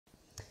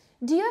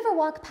Do you ever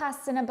walk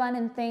past Cinnabon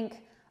and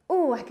think,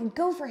 oh, I can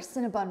go for a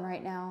Cinnabon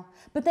right now,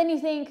 but then you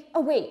think,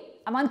 oh wait,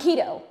 I'm on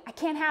keto, I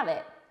can't have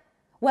it.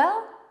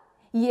 Well,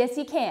 yes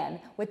you can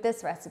with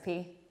this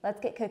recipe.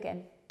 Let's get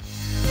cooking.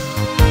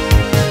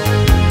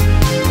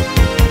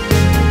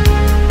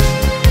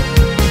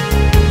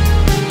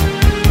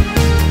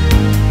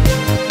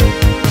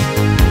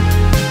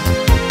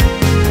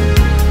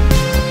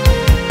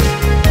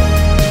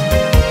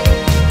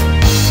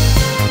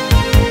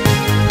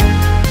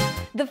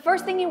 The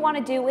first thing you want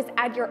to do is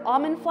add your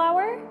almond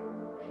flour,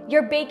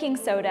 your baking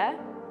soda,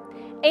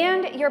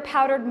 and your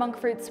powdered monk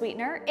fruit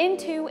sweetener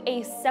into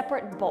a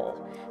separate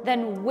bowl.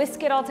 Then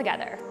whisk it all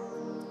together.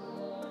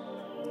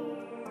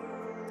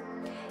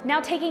 Now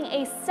taking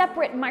a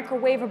separate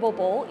microwavable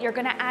bowl, you're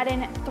going to add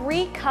in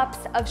 3 cups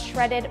of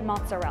shredded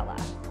mozzarella,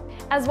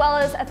 as well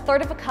as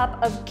 1/3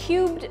 cup of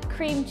cubed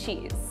cream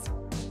cheese.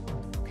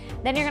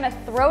 Then you're going to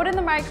throw it in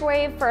the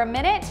microwave for a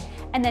minute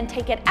and then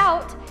take it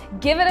out,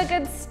 give it a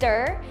good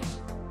stir,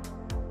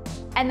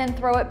 and then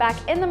throw it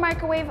back in the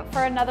microwave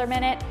for another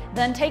minute,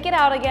 then take it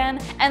out again,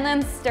 and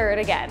then stir it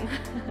again.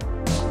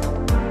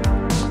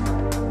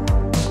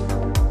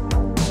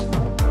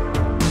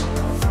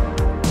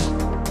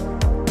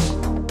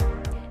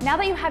 Now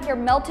that you have your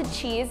melted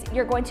cheese,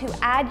 you're going to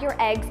add your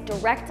eggs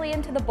directly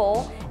into the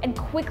bowl and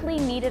quickly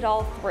knead it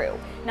all through.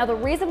 Now the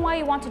reason why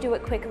you want to do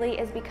it quickly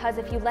is because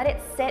if you let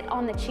it sit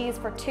on the cheese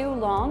for too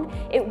long,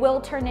 it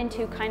will turn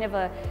into kind of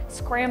a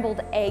scrambled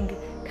egg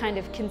kind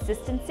of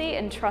consistency,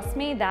 and trust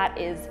me, that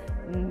is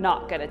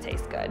not gonna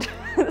taste good.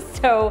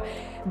 So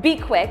be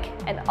quick,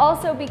 and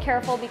also be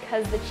careful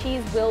because the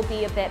cheese will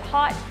be a bit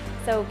hot,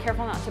 so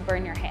careful not to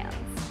burn your hands.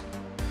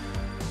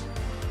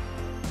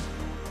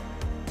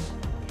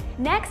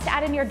 Next,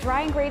 add in your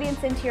dry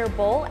ingredients into your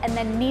bowl and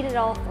then knead it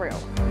all through.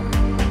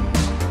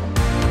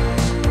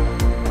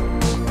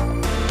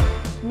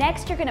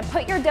 Next, you're gonna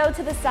put your dough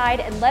to the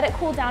side and let it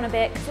cool down a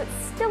bit because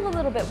it's still a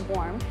little bit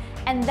warm.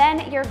 And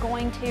then you're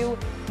going to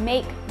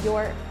make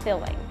your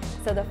filling.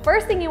 So the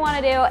first thing you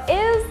wanna do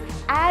is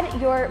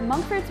add your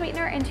monk fruit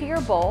sweetener into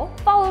your bowl,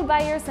 followed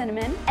by your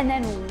cinnamon, and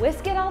then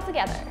whisk it all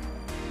together.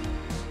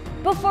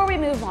 Before we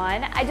move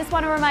on, I just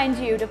want to remind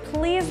you to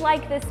please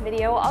like this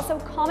video, also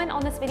comment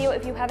on this video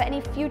if you have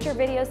any future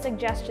video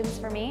suggestions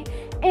for me,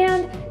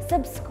 and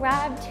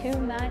subscribe to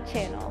my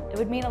channel. It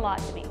would mean a lot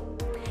to me.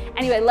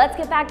 Anyway, let's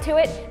get back to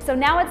it. So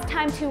now it's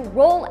time to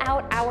roll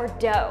out our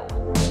dough.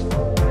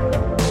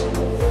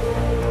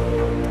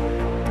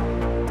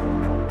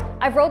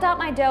 I've rolled out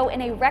my dough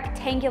in a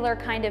rectangular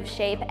kind of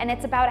shape, and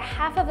it's about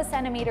 1/2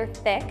 centimeter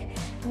thick.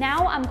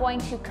 Now I'm going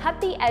to cut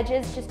the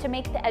edges just to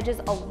make the edges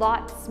a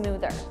lot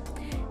smoother.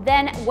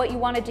 Then what you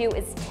want to do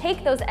is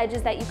take those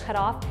edges that you cut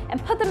off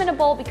and put them in a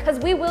bowl because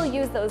we will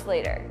use those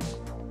later.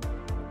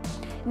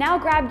 Now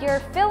grab your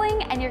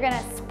filling and you're going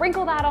to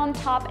sprinkle that on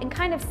top and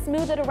kind of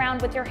smooth it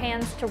around with your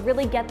hands to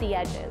really get the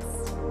edges.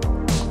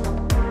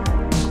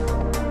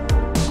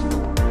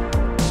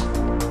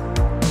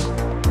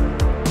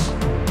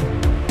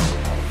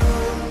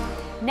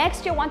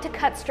 Next, you'll want to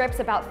cut strips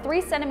about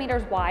 3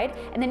 centimeters wide,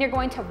 and then you're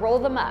going to roll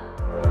them up.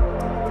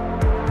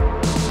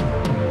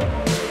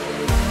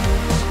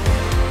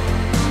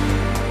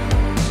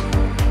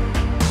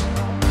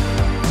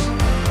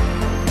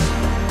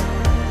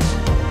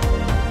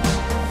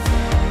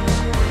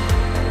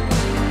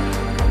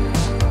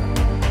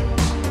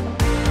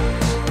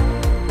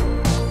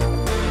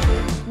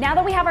 Now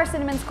that we have our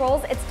cinnamon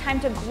scrolls, it's time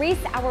to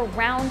grease our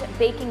round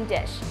baking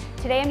dish.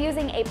 Today I'm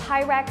using a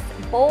Pyrex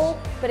bowl,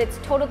 but it's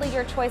totally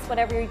your choice,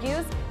 whatever you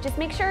use. Just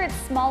make sure it's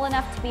small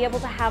enough to be able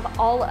to have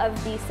all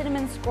of the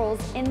cinnamon scrolls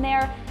in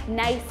there,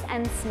 nice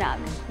and snug.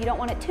 You don't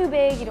want it too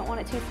big, you don't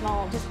want it too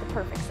small, just the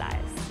perfect size.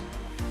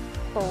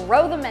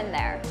 Throw them in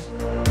there.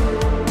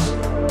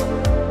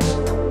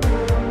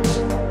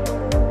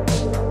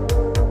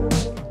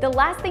 The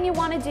last thing you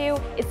want to do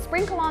is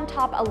sprinkle on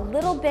top a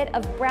little bit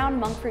of brown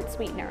monk fruit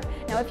sweetener.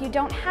 Now if you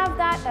don't have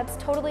that, that's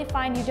totally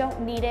fine, you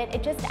don't need it,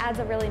 it just adds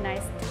a really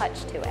nice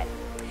touch to it.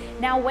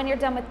 Now when you're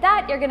done with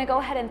that, you're going to go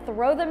ahead and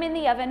throw them in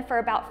the oven for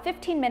about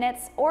 15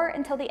 minutes or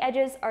until the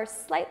edges are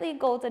slightly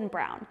golden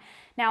brown.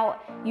 Now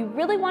you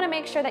really want to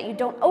make sure that you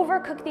don't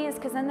overcook these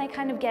because then they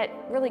kind of get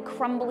really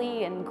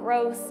crumbly and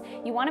gross.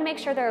 You want to make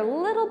sure they're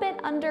a little bit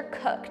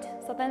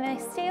undercooked so then they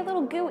stay a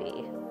little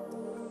gooey.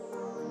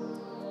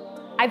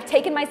 I've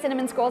taken my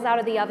cinnamon scrolls out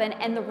of the oven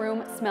and the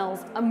room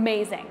smells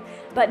amazing.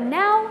 But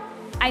now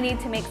I need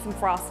to make some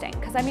frosting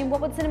because I mean,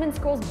 what would cinnamon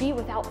scrolls be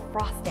without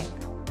frosting?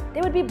 They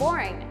would be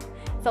boring.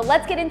 So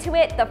let's get into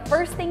it. The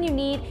first thing you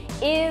need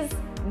is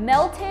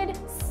melted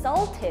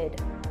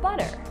salted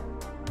butter.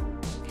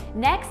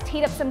 Next,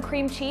 heat up some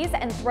cream cheese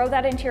and throw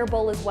that into your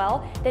bowl as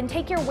well. Then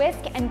take your whisk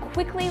and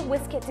quickly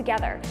whisk it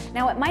together.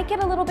 Now it might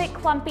get a little bit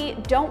clumpy.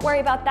 Don't worry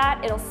about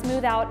that. It'll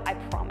smooth out, I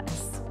promise.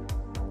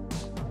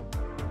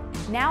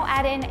 Now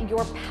add in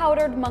your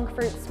powdered monk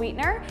fruit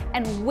sweetener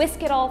and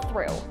whisk it all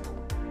through.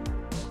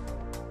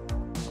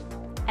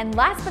 And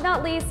last but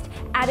not least,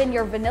 add in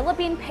your vanilla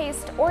bean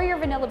paste or your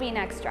vanilla bean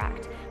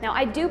extract. Now,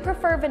 I do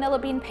prefer vanilla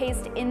bean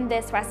paste in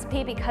this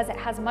recipe because it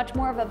has much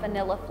more of a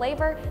vanilla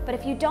flavor, but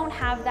if you don't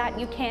have that,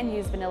 you can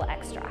use vanilla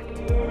extract.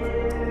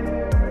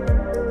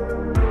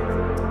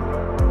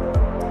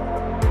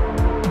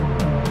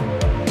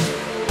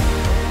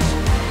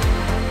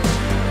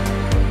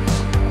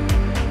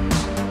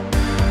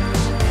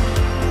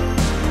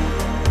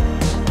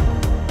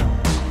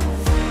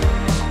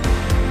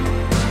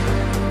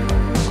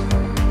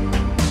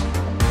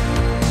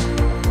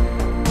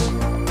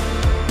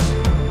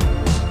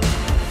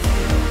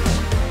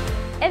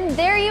 And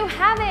there you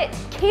have it,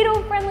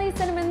 keto-friendly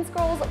cinnamon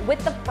scrolls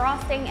with the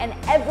frosting and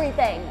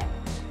everything.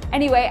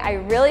 Anyway, I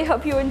really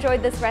hope you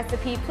enjoyed this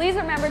recipe. Please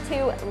remember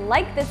to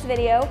like this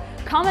video,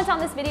 comment on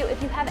this video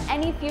if you have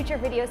any future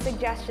video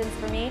suggestions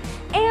for me,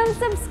 and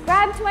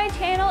subscribe to my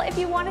channel if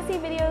you want to see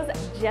videos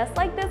just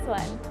like this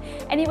one.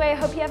 Anyway, I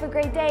hope you have a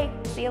great day.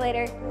 See you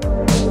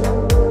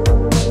later.